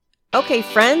Okay,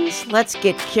 friends, let's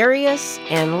get curious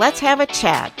and let's have a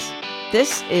chat.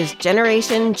 This is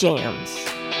Generation Jams.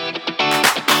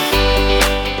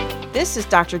 This is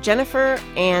Dr. Jennifer,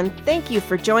 and thank you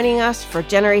for joining us for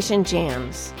Generation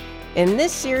Jams. In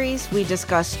this series, we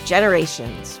discuss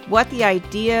generations, what the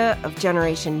idea of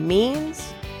generation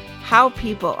means, how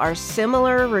people are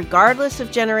similar regardless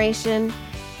of generation,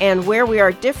 and where we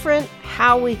are different,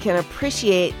 how we can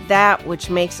appreciate that which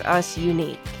makes us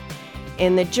unique.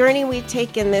 In the journey we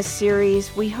take in this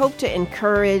series, we hope to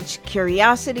encourage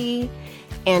curiosity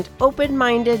and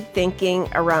open-minded thinking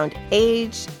around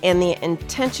age and the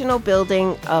intentional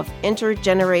building of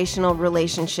intergenerational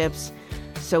relationships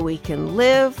so we can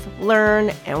live,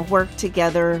 learn, and work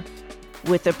together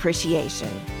with appreciation.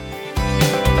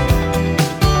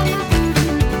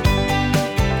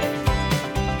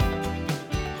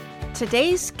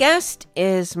 Today's guest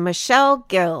is Michelle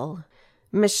Gill.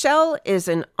 Michelle is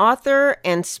an author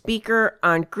and speaker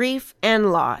on grief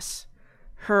and loss.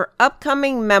 Her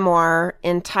upcoming memoir,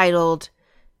 entitled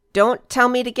Don't Tell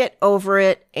Me to Get Over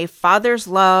It, A Father's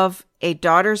Love, A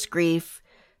Daughter's Grief,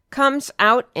 comes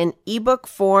out in ebook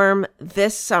form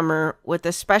this summer with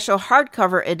a special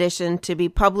hardcover edition to be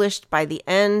published by the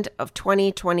end of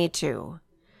 2022.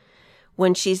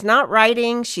 When she's not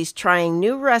writing, she's trying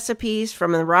new recipes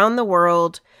from around the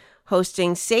world,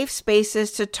 hosting safe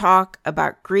spaces to talk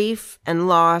about grief and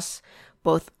loss,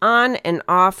 both on and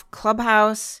off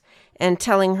Clubhouse, and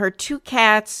telling her two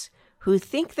cats who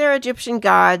think they're Egyptian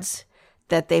gods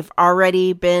that they've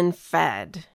already been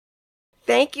fed.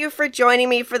 Thank you for joining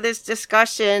me for this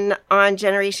discussion on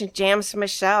Generation Jams,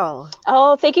 Michelle.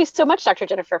 Oh, thank you so much, Dr.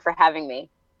 Jennifer, for having me.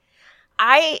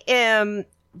 I am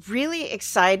really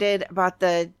excited about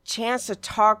the chance to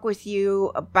talk with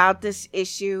you about this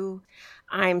issue.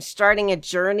 I'm starting a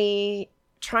journey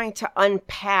trying to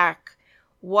unpack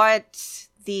what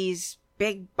these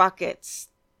big buckets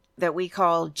that we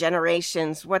call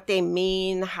generations, what they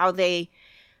mean, how they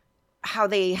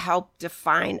help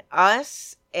define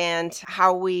us, and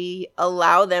how we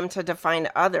allow them to define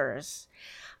others,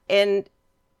 and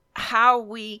how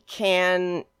we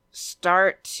can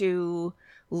start to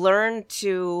learn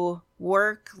to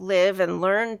work, live, and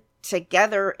learn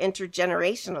together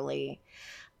intergenerationally.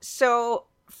 So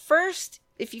first,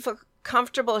 if you feel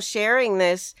comfortable sharing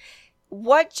this,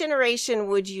 what generation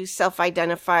would you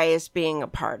self-identify as being a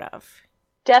part of?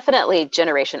 Definitely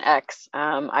Generation X.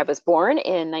 I was born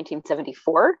in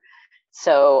 1974,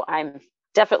 so I'm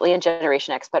definitely in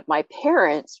Generation X, but my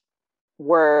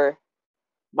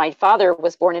father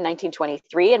was born in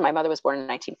 1923 and my mother was born in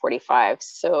 1945.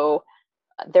 So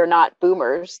they're not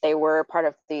boomers. They were part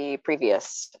of the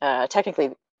previous,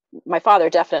 technically, my father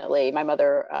definitely, my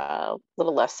mother a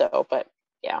little less so, but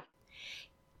yeah.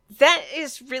 That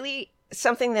is really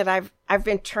something that I've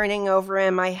been turning over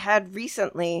in my head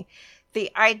recently. The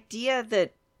idea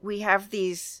that we have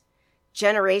these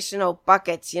generational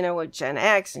buckets, with Gen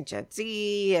X and Gen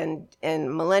Z and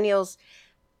millennials.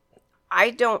 I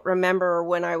don't remember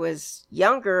when I was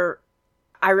younger.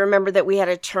 I remember that we had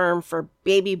a term for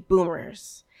baby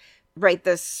boomers, right?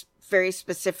 This very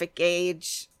specific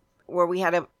age where we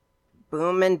had a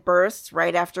boom in births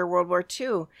right after World War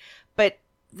II. But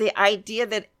the idea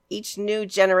that each new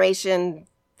generation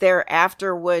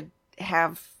thereafter would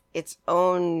have its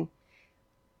own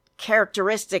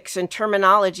characteristics and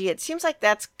terminology, it seems like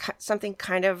that's something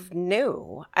kind of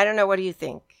new. I don't know. What do you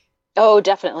think? Oh,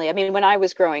 definitely. I mean, when I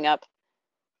was growing up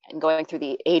and going through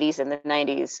the 80s and the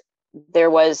 90s, there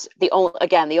was the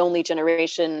only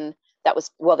generation that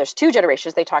was, well, there's two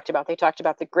generations they talked about. They talked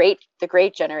about the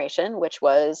great generation, which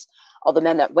was all the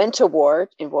men that went to war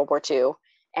in World War II.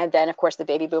 And then, of course, the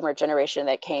baby boomer generation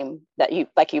that came, that you,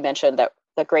 like you mentioned, that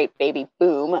the great baby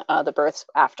boom, the births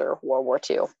after World War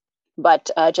II. But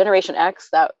Generation X,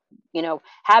 that,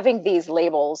 having these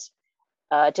labels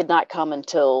did not come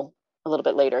until a little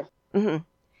bit later. Mm-hmm.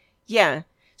 Yeah.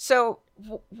 So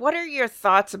what are your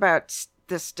thoughts about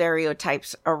the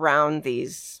stereotypes around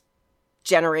these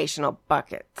generational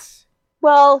buckets?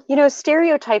 Well,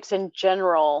 stereotypes in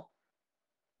general,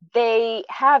 they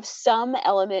have some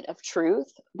element of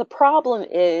truth. The problem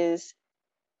is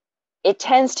it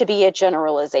tends to be a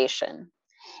generalization.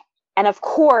 And of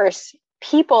course,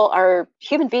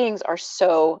 human beings are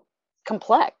so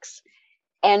complex.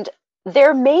 And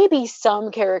there may be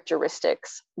some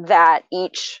characteristics that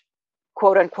each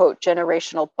quote unquote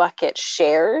generational bucket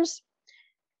shares,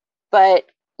 but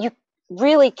you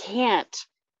really can't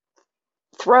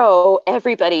throw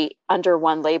everybody under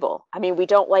one label. I mean, we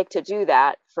don't like to do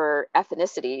that for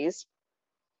ethnicities,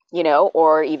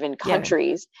 or even Yeah.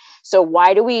 countries. So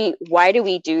why do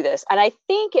we do this? And I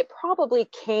think it probably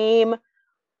came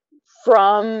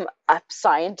from a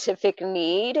scientific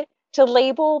need to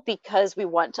label, because we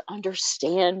want to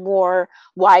understand more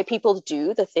why people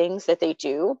do the things that they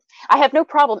do. I have no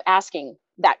problem asking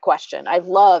that question. I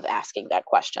love asking that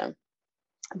question.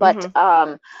 But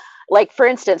Hmm. like, for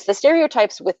instance, the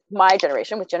stereotypes with my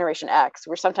generation, with Generation X,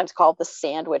 we're sometimes called the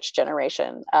sandwich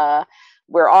generation.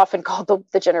 We're often called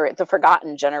the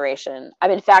forgotten generation. I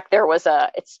mean, in fact,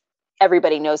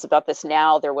 everybody knows about this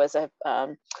now. There was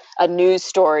a news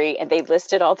story, and they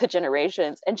listed all the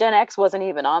generations, and Gen X wasn't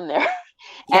even on there.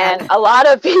 Yeah. And a lot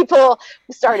of people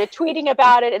started tweeting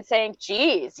about it and saying,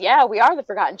 geez, yeah, we are the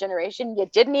forgotten generation. You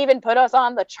didn't even put us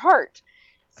on the chart.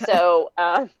 So,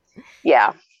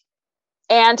 yeah.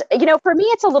 And, for me,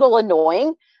 it's a little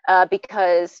annoying,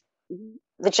 because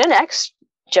the Gen X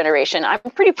generation, I'm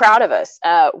pretty proud of us.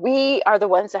 We are the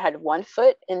ones that had one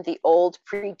foot in the old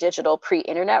pre-digital,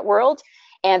 pre-internet world,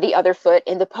 and the other foot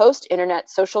in the post-internet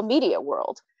social media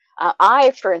world.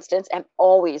 I, for instance, am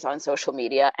always on social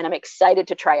media, and I'm excited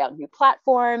to try out new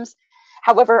platforms.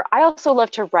 However, I also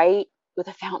love to write with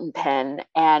a fountain pen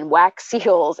and wax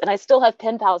seals, and I still have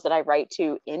pen pals that I write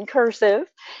to in cursive.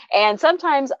 And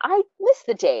sometimes I miss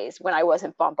the days when I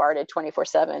wasn't bombarded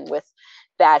 24/7 with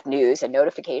bad news and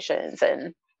notifications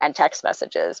and text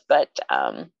messages. But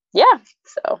yeah,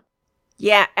 so.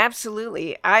 Yeah,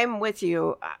 absolutely. I'm with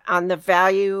you on the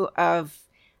value of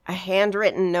a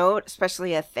handwritten note,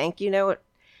 especially a thank you note,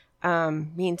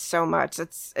 means so much.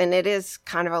 It is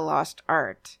kind of a lost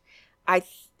art.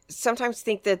 Sometimes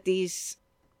think that these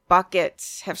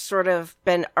buckets have sort of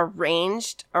been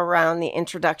arranged around the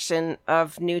introduction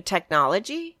of new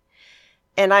technology.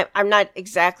 And I'm not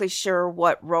exactly sure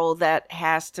what role that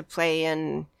has to play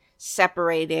in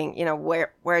separating,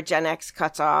 where Gen X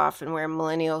cuts off and where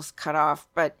millennials cut off.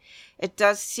 But it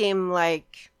does seem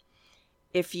like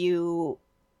if you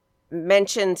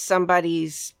mention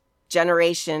somebody's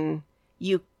generation,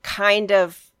 you kind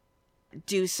of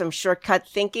do some shortcut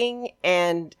thinking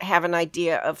and have an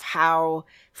idea of how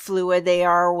fluid they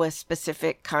are with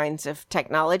specific kinds of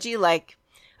technology. Like,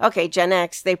 okay, Gen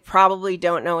X, they probably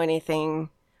don't know anything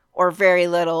or very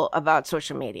little about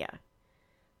social media.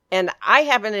 And I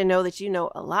happen to know that you know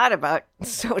a lot about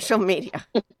social media.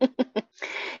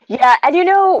 Yeah, and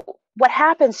what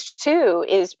happens too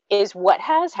is what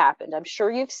has happened. I'm sure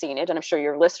you've seen it, and I'm sure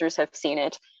your listeners have seen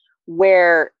it,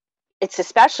 where it's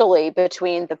especially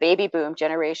between the baby boom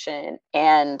generation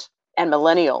and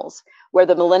millennials, where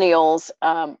the millennials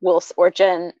will, or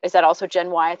Gen, is that also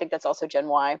Gen Y? I think that's also Gen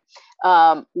Y,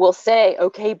 will say,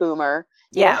 "Okay, boomer."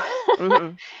 Yeah.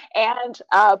 Hmm. And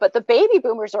but the baby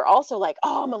boomers are also like,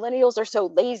 oh, millennials are so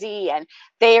lazy and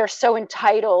they are so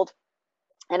entitled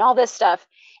and all this stuff.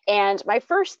 And my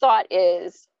first thought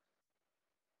is,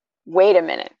 wait a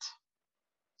minute.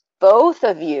 Both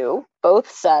of you,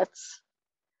 both sets,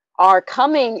 are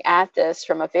coming at this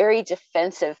from a very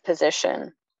defensive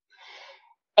position.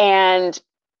 And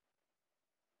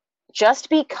just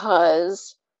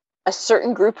because a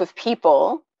certain group of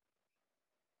people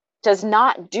does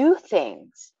not do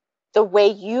things the way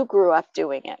you grew up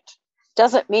doing it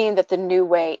doesn't mean that the new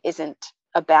way isn't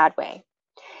a bad way.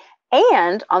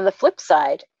 And on the flip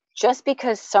side, just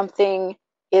because something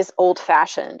is old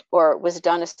fashioned or was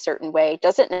done a certain way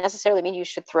doesn't necessarily mean you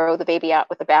should throw the baby out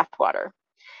with the bathwater.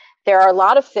 There are a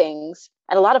lot of things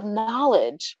and a lot of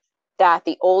knowledge that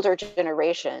the older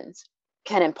generations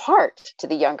can impart to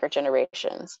the younger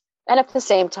generations. And at the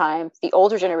same time, the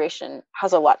older generation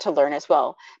has a lot to learn as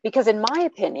well. Because, in my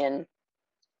opinion,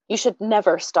 you should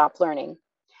never stop learning.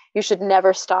 You should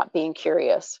never stop being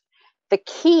curious. The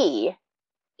key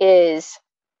is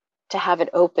to have an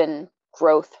open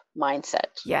growth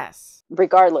mindset, Yes.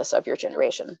 regardless of your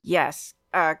generation. Yes.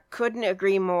 Couldn't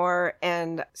agree more.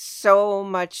 And so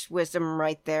much wisdom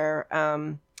right there.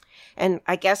 And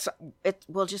I guess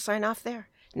we'll just sign off there.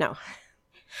 No.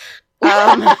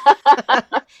 Um,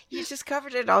 you just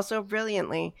covered it all so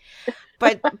brilliantly,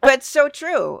 but so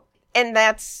true. And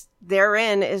that's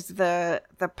therein is the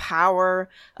power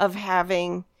of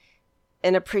having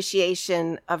an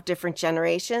appreciation of different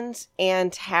generations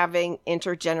and having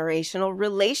intergenerational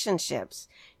relationships.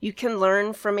 You can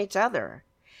learn from each other.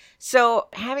 So,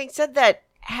 having said that,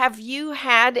 have you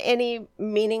had any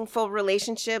meaningful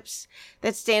relationships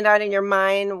that stand out in your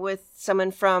mind with someone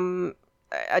from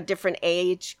a different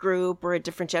age group or a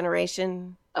different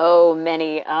generation? Oh,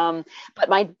 many. But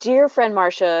my dear friend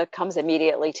Marcia comes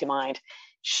immediately to mind.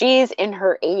 She's in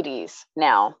her 80s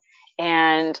now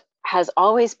and has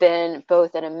always been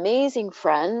both an amazing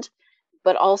friend,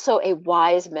 but also a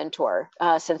wise mentor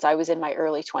since I was in my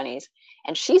early 20s.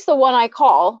 And she's the one I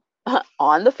call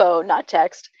on the phone, not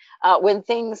text, when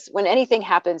anything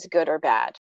happens, good or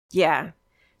bad. Yeah.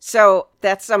 So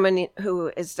that's someone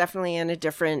who is definitely in a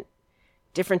different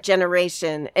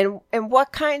generation. And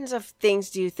what kinds of things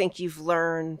do you think you've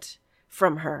learned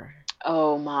from her?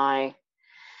 Oh my.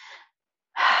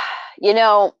 You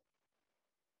know,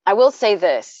 I will say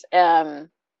this, and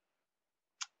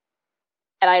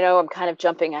I know I'm kind of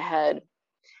jumping ahead,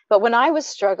 but when I was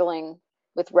struggling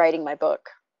with writing my book,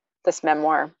 this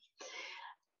memoir,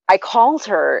 I called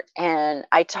her and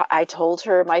I told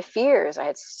her my fears. I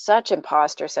had such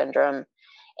imposter syndrome,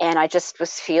 and I just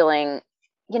was feeling,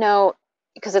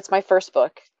 because it's my first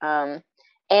book,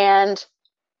 and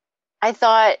I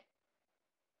thought,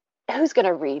 who's going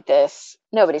to read this?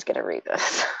 Nobody's going to read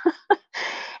this.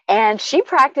 And she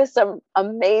practiced some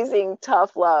amazing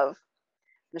tough love.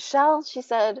 Michelle, she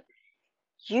said,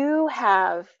 you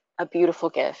have a beautiful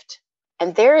gift,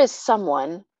 and there is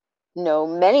someone, no,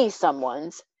 many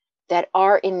someones, that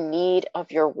are in need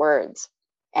of your words.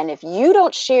 And if you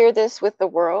don't share this with the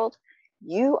world,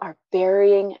 you are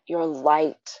burying your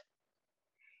light.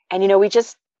 And,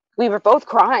 we were both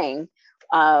crying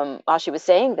while she was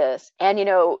saying this. And,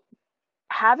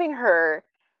 having her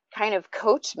kind of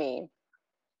coach me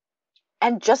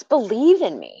and just believe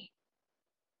in me,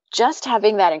 just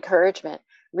having that encouragement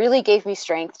really gave me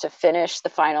strength to finish the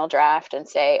final draft and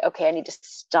say, okay, I need to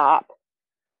stop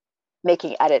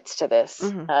making edits to this,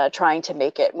 trying to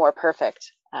make it more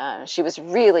perfect. She was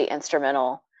really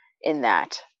instrumental in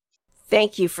that.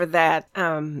 Thank you for that.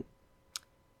 Do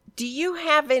you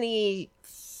have any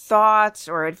thoughts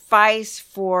or advice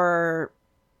for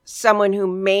someone who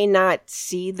may not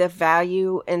see the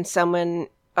value in someone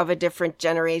of a different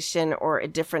generation or a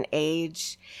different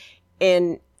age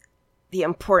in the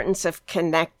importance of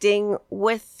connecting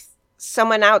with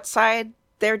someone outside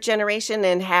their generation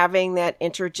and having that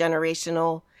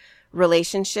intergenerational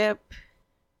relationship?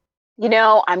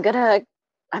 I'm gonna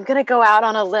go out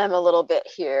on a limb a little bit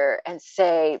here and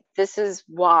say this is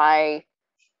why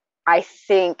I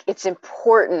think it's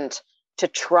important to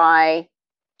try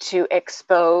to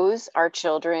expose our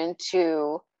children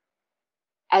to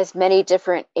as many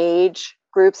different age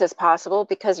groups as possible,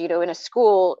 because in a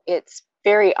school it's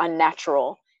very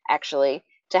unnatural actually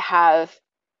to have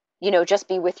just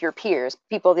be with your peers,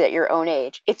 people that your own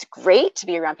age. It's great to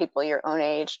be around people your own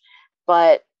age,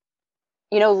 but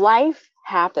life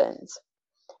happens.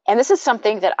 And this is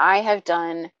something that I have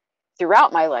done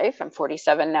throughout my life. I'm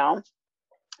 47 now.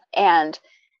 And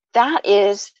that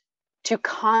is to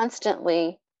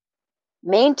constantly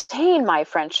maintain my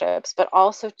friendships, but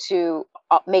also to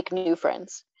make new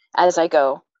friends as I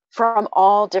go from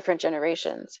all different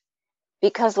generations.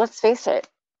 Because let's face it,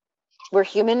 we're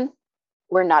human,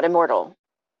 we're not immortal.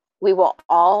 We will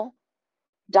all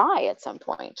die at some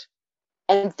point.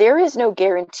 And there is no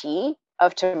guarantee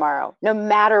of tomorrow, no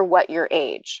matter what your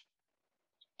age.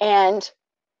 And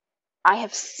I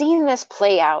have seen this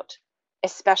play out,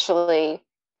 especially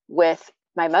with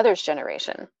my mother's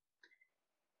generation,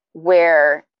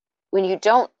 where when you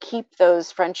don't keep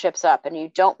those friendships up and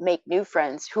you don't make new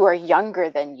friends who are younger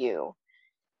than you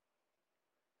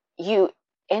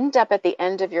end up at the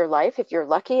end of your life, if you're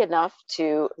lucky enough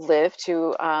to live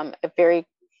to a very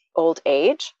old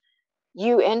age,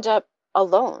 you end up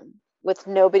alone with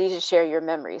nobody to share your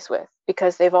memories with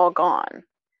because they've all gone.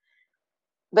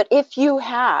 But if you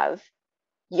have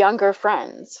younger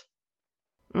friends,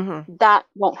 that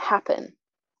won't happen.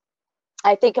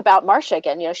 I think about Marcia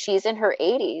again. She's in her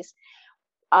 80s.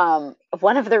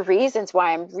 One of the reasons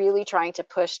why I'm really trying to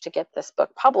push to get this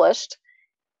book published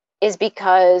is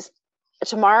because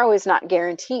tomorrow is not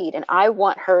guaranteed, and I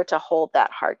want her to hold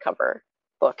that hardcover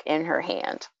book in her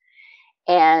hand.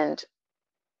 And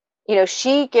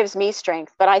she gives me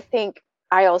strength, but I think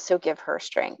I also give her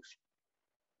strength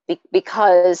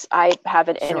because I have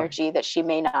an energy that she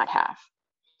may not have.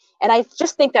 And I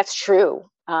just think that's true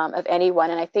of anyone.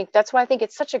 And I think that's why I think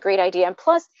it's such a great idea. And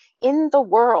plus, in the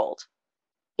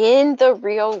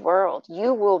real world,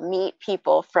 you will meet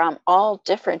people from all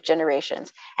different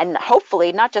generations, and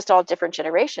hopefully not just all different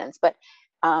generations, but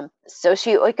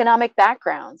socioeconomic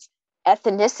backgrounds,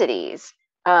 ethnicities,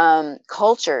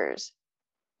 cultures.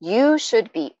 You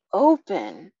should be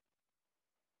open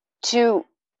to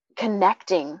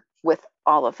connecting with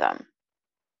all of them.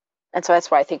 And so that's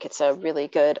why I think it's really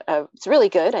good. I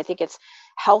think it's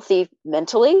healthy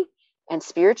mentally and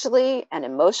spiritually and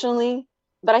emotionally,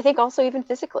 but I think also even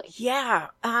physically. Yeah.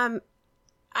 I'm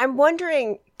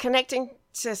wondering, connecting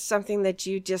to something that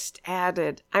you just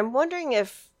added, I'm wondering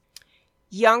if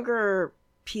younger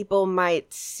people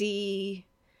might see,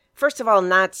 first of all,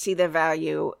 not see the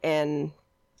value in,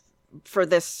 for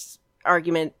this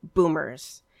argument,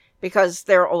 boomers, because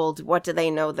they're old. What do they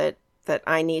know that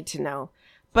I need to know?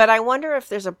 But I wonder if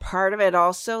there's a part of it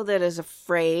also that is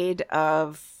afraid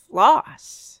of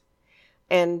loss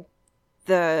and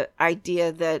the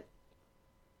idea that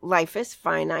life is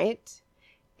finite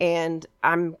and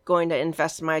I'm going to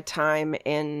invest my time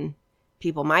in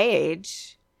people my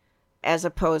age as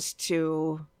opposed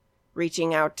to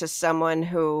reaching out to someone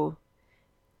who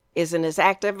isn't as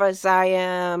active as I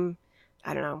am.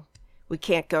 I don't know. We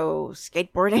can't go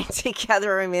skateboarding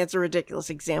together. I mean, it's a ridiculous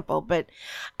example, but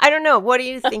I don't know. What do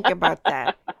you think about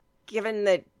that? Given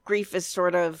that grief is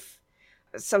sort of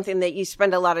something that you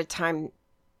spend a lot of time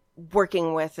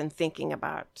working with and thinking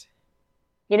about.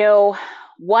 You know,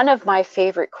 one of my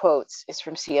favorite quotes is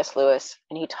from C.S. Lewis,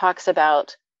 and he talks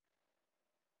about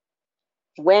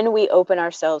when we open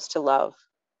ourselves to love,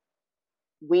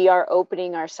 we are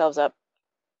opening ourselves up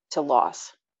to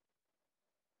loss.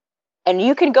 And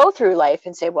you can go through life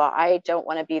and say, well, I don't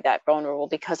want to be that vulnerable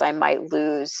because I might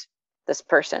lose this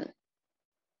person.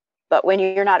 But when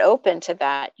you're not open to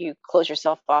that, you close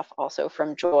yourself off also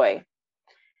from joy.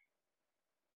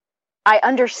 I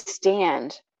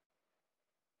understand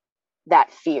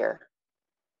that fear.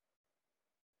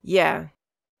 Yeah.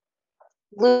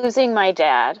 Losing my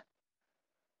dad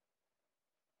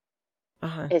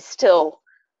is still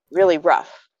really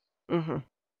rough. Mm-hmm.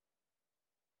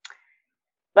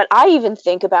 But I even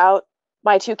think about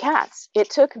my two cats. It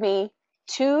took me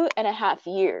 2.5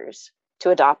 years to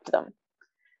adopt them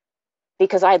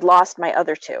because I had lost my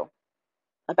other two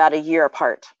about a year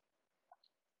apart.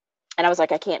 And I was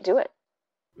like, I can't do it.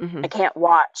 Mm-hmm. I can't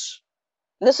watch.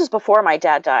 And this was before my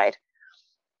dad died.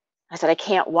 I said, I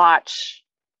can't watch,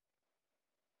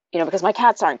 because my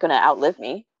cats aren't going to outlive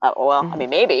me. Well, I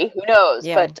mean, maybe, who knows?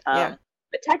 Yeah.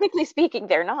 But technically speaking,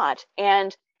 they're not.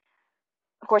 And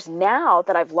of course, now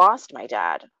that I've lost my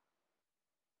dad,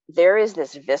 there is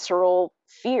this visceral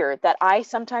fear that I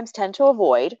sometimes tend to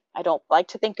avoid. I don't like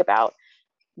to think about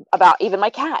even my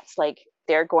cats. Like,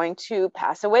 they're going to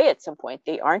pass away at some point.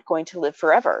 They aren't going to live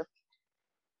forever.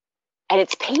 And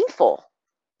it's painful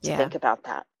to think about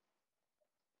that.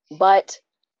 But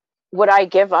would I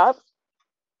give up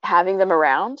having them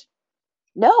around?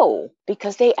 No,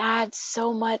 because they add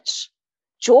so much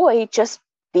joy just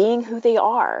being who they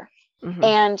are. Mm-hmm.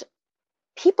 And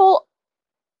people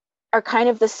are kind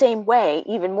of the same way,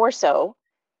 even more so,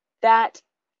 that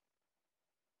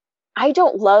I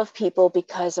don't love people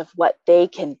because of what they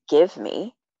can give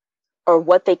me or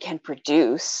what they can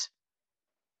produce.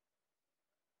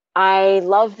 I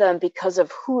love them because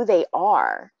of who they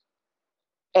are.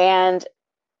 And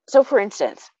so, for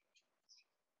instance,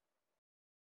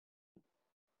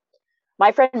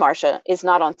 my friend Marcia is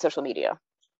not on social media.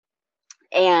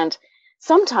 And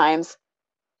sometimes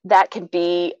that can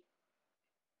be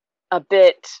a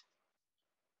bit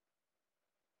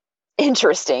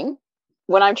interesting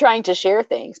when I'm trying to share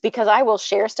things, because I will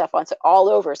share stuff on all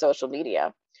over social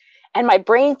media. And my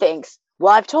brain thinks,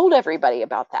 well, I've told everybody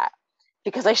about that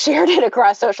because I shared it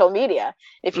across social media.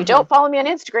 If you don't follow me on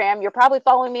Instagram, you're probably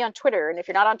following me on Twitter. And if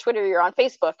you're not on Twitter, you're on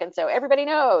Facebook. And so everybody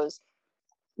knows.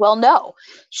 Well, no,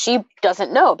 she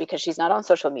doesn't know because she's not on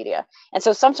social media. And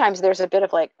so sometimes there's a bit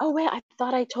of like, oh, wait, I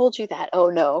thought I told you that.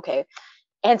 Oh, no. Okay.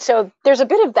 And so there's a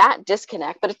bit of that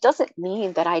disconnect, but it doesn't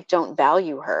mean that I don't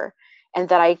value her and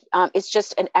that it's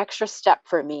just an extra step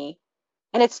for me.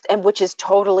 And which is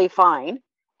totally fine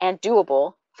and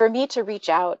doable for me to reach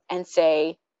out and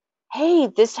say, hey,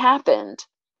 this happened,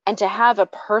 and to have a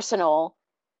personal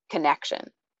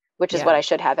connection, which is what I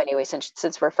should have anyway,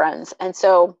 since we're friends. And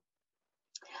so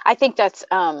I think that's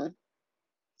the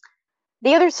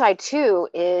other side too,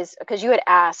 is because you had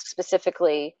asked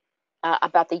specifically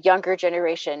about the younger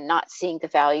generation not seeing the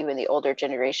value in the older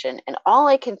generation. And all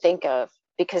I can think of,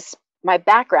 because my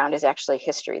background is actually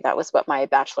history, that was what my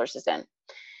bachelor's is in.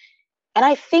 And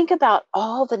I think about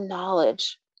all the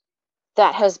knowledge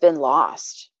that has been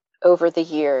lost over the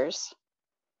years.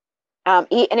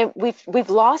 We've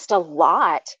lost a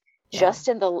lot just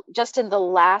in the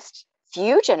last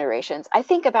few generations. I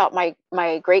think about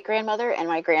my great grandmother and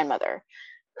my grandmother,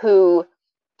 who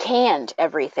canned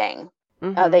everything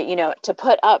to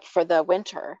put up for the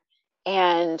winter,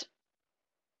 and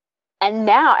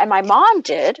my mom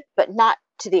did, but not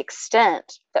to the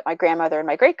extent that my grandmother and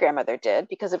my great grandmother did,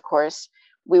 because of course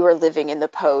we were living in the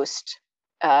post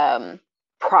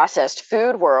processed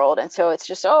food world, and so it's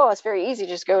just it's very easy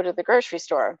to just go to the grocery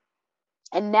store.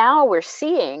 And now we're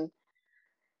seeing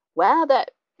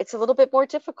that it's a little bit more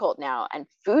difficult now, and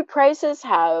food prices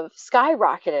have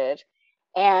skyrocketed,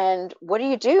 And what do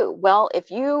you do? Well,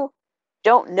 if you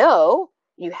don't know,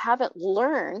 you haven't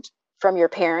learned from your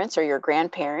parents or your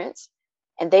grandparents,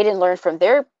 and they didn't learn from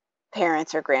their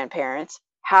parents or grandparents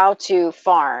how to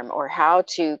farm or how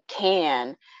to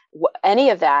can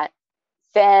any of that,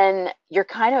 then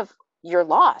you're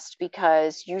lost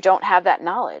because you don't have that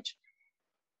knowledge.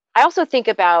 I also think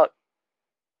about,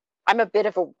 I'm a bit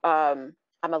of I'm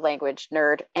a language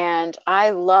nerd, and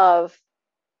I love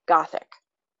Gothic.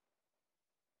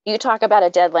 You talk about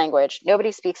a dead language.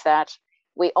 Nobody speaks that.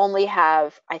 We only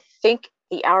have, I think,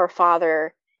 the Our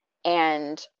Father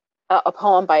and a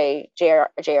poem by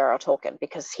J.R.R. Tolkien,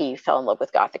 because he fell in love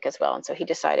with Gothic as well. And so he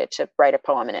decided to write a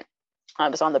poem in it.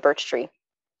 It was on the birch tree.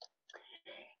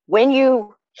 When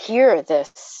you hear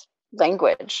this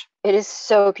language, it is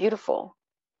so beautiful.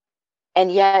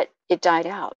 And yet it died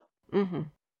out. Mm-hmm.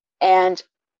 And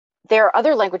there are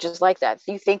other languages like that.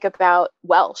 You think about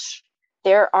Welsh.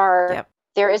 There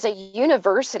is a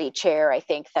university chair, I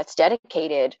think, that's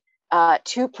dedicated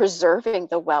to preserving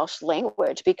the Welsh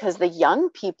language, because the young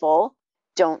people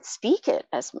don't speak it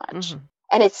as much. Mm-hmm.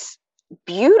 And it's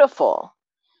beautiful.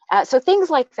 So things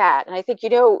like that. And I think,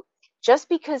 just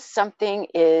because something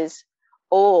is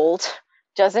old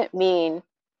doesn't mean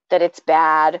that it's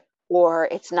bad or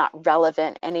it's not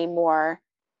relevant anymore.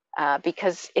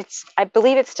 Because I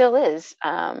believe it still is.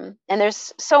 And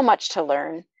there's so much to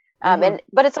learn.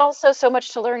 But it's also so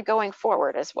much to learn going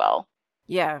forward as well.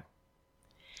 Yeah.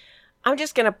 I'm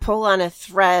just going to pull on a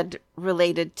thread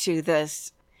related to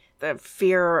this, the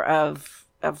fear of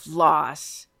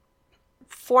loss.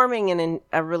 Forming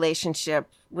a relationship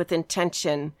with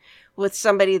intention with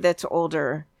somebody that's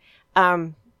older.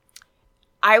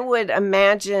 I would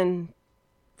imagine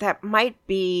that might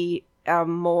be a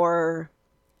more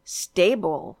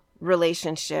stable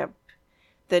relationship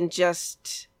than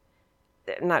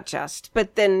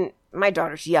but then my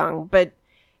daughter's young, but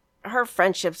her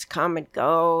friendships come and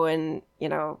go, and,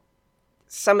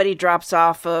 somebody drops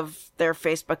off of their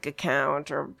Facebook account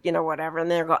or, whatever,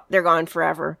 and they're gone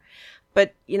forever.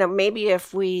 But, maybe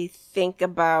if we think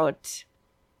about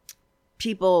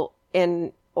people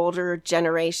in older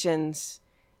generations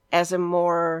as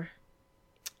kind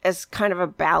of a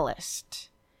ballast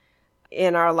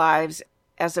in our lives,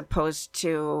 as opposed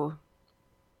to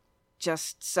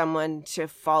just someone to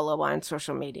follow on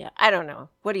social media. I don't know.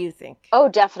 What do you think? Oh,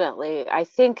 definitely. I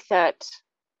think that,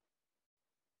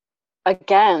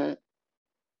 again,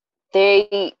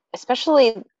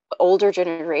 especially older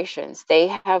generations,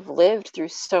 they have lived through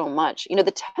so much.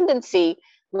 The tendency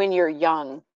when you're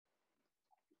young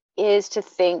is to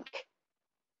think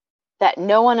that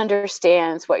no one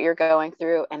understands what you're going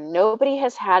through and nobody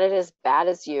has had it as bad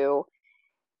as you.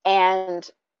 And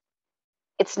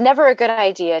it's never a good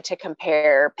idea to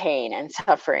compare pain and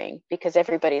suffering, because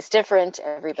everybody's different.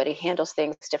 Everybody handles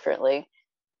things differently.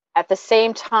 At the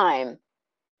same time,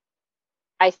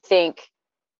 I think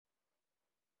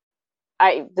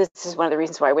this is one of the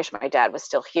reasons why I wish my dad was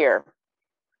still here.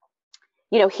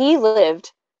 He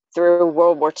lived through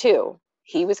World War II.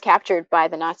 He was captured by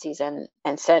the Nazis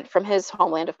and sent from his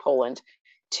homeland of Poland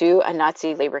to a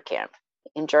Nazi labor camp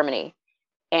in Germany.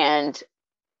 And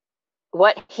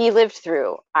what he lived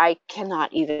through, I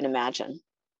cannot even imagine,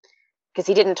 because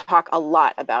he didn't talk a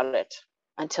lot about it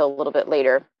until a little bit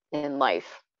later in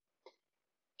life.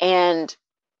 And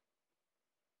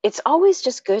it's always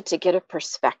just good to get a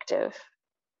perspective.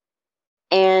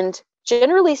 And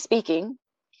generally speaking,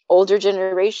 older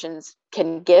generations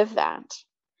can give that.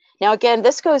 Now, again,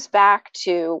 this goes back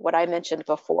to what I mentioned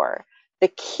before. The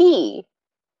key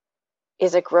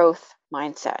is a growth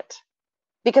mindset.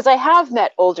 Because I have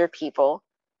met older people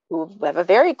who have a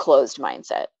very closed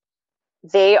mindset.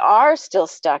 They are still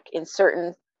stuck in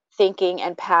certain thinking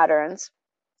and patterns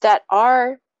that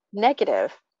are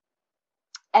negative.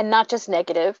 And not just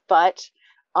negative, but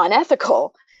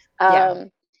unethical. Yeah.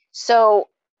 So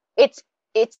it's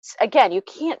again, you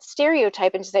can't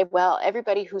stereotype and say, well,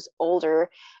 everybody who's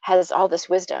older has all this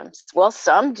wisdom. Well,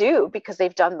 some do because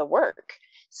they've done the work.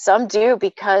 Some do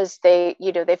because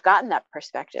they've gotten that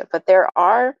perspective. But there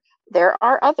are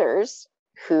others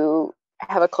who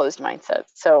have a closed mindset.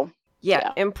 So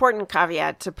yeah. Important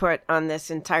caveat to put on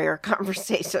this entire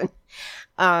conversation.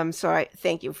 So I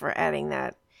thank you for adding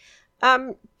that.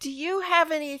 Do you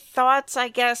have any thoughts, I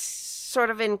guess, sort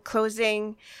of in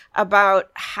closing,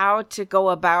 about how to go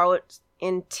about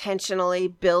intentionally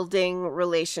building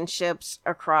relationships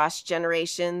across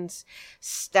generations,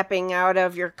 stepping out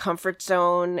of your comfort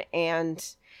zone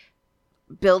and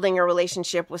building a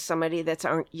relationship with somebody that's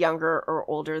younger or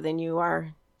older than you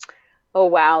are? Oh,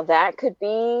 wow. That could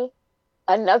be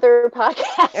another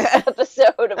podcast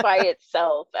episode by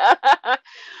itself.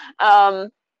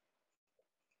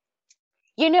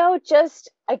 Just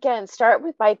again, start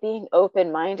with by being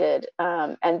open-minded,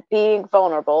 and being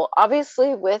vulnerable,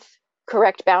 obviously with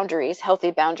correct boundaries,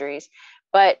 healthy boundaries.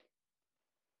 But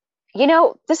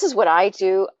this is what I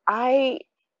do. I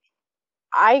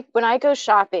when I go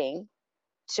shopping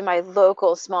to my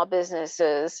local small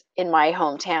businesses in my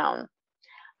hometown,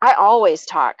 I always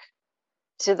talk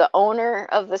to the owner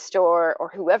of the store or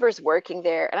whoever's working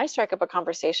there, and I strike up a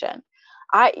conversation.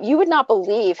 You would not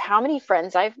believe how many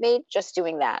friends I've made just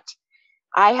doing that.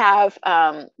 I have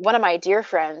one of my dear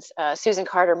friends, Susan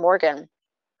Carter Morgan,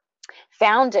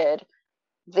 founded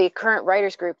the current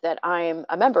writers group that I'm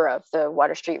a member of, the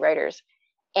Water Street Writers,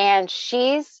 and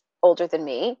she's older than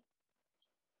me.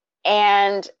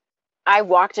 And I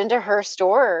walked into her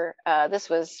store. This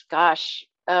was,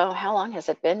 how long has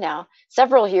it been now?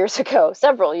 Several years.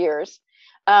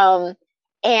 And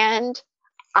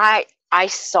I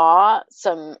saw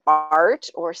some art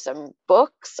or some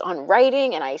books on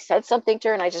writing, and I said something to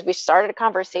her, and we started a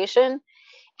conversation.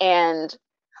 And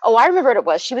I remember what it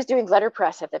was. She was doing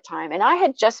letterpress at the time, and I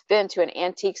had just been to an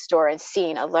antique store and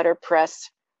seen a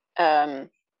letterpress cabinet.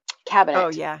 Oh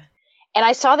yeah. And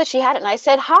I saw that she had it, and I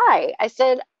said, hi. I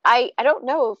said, I don't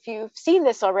know if you've seen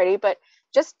this already, but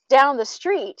just down the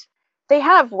street, they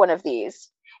have one of these,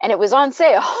 and it was on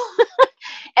sale.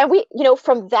 And we,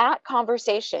 from that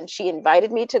conversation, she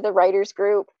invited me to the writers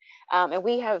group. And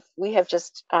we have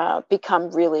just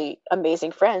become really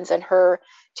amazing friends. And her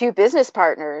two business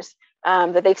partners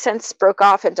that they've since broke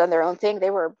off and done their own thing.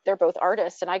 They're both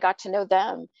artists, and I got to know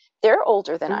them. They're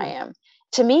older than I am.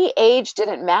 To me, age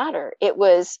didn't matter. It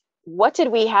was, what did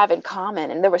we have in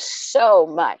common? And there was so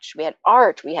much. We had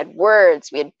art, we had words,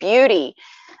 we had beauty,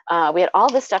 we had all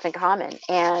this stuff in common.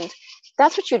 And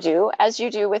that's what you do, as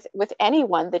you do with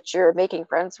anyone that you're making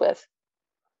friends with.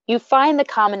 You find the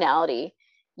commonality,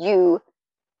 you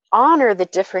honor the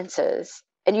differences,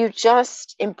 and you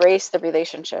just embrace the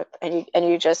relationship, and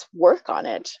you just work on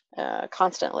it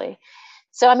constantly.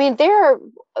 So, I mean, there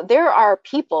are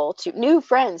new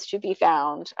friends to be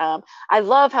found. I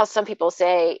love how some people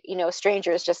say, a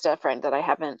stranger is just a friend that I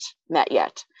haven't met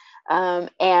yet. And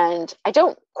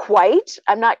I'm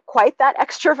not quite that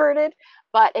extroverted,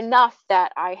 but enough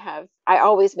that I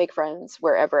always make friends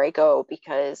wherever I go,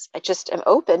 because I just am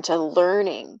open to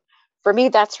learning. For me,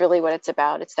 that's really what it's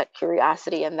about. It's that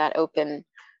curiosity and that open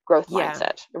growth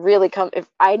mindset. It really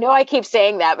I know I keep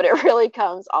saying that, but it really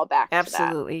comes all back to that.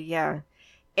 Absolutely, yeah.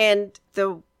 And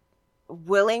the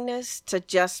willingness to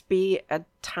just be a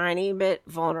tiny bit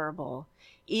vulnerable,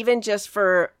 even just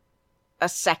for a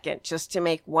second, just to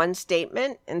make one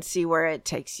statement and see where it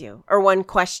takes you, or one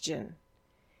question.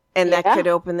 And that could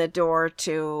open the door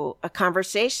to a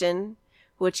conversation,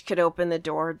 which could open the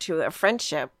door to a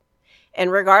friendship. And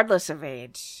regardless of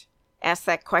age, ask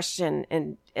that question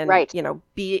and right.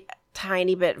 Be a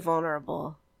tiny bit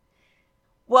vulnerable.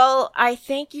 Well, I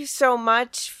thank you so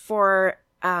much for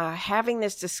having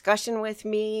this discussion with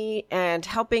me and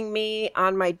helping me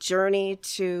on my journey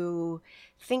to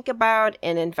think about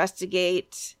and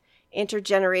investigate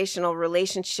intergenerational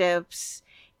relationships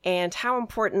and how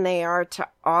important they are to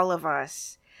all of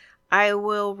us. I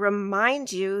will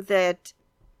remind you that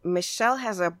Michelle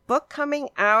has a book coming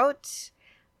out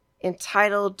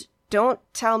entitled Don't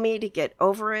Tell Me to Get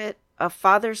Over It, A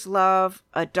Father's Love,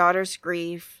 A Daughter's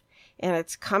Grief, and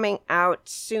it's coming out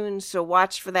soon, so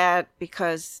watch for that,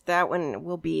 because that one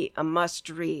will be a must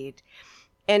read.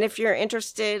 And if you're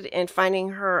interested in finding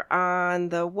her on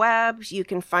the web, you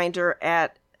can find her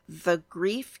at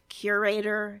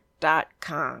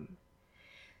thegriefcurator.com.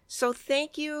 So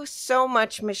thank you so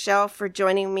much, Michelle, for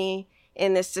joining me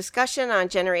in this discussion on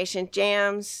Generation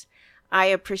Jams. I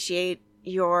appreciate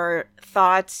your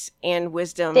thoughts and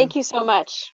wisdom. Thank you so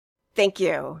much. Thank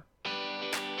you.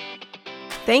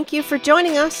 Thank you for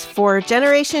joining us for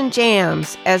Generation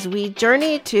Jams as we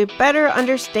journey to better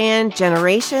understand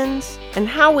generations and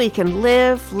how we can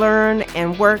live, learn,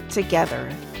 and work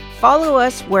together. Follow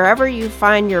us wherever you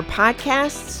find your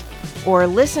podcasts or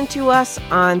listen to us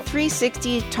on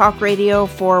 360 Talk Radio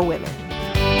for Women.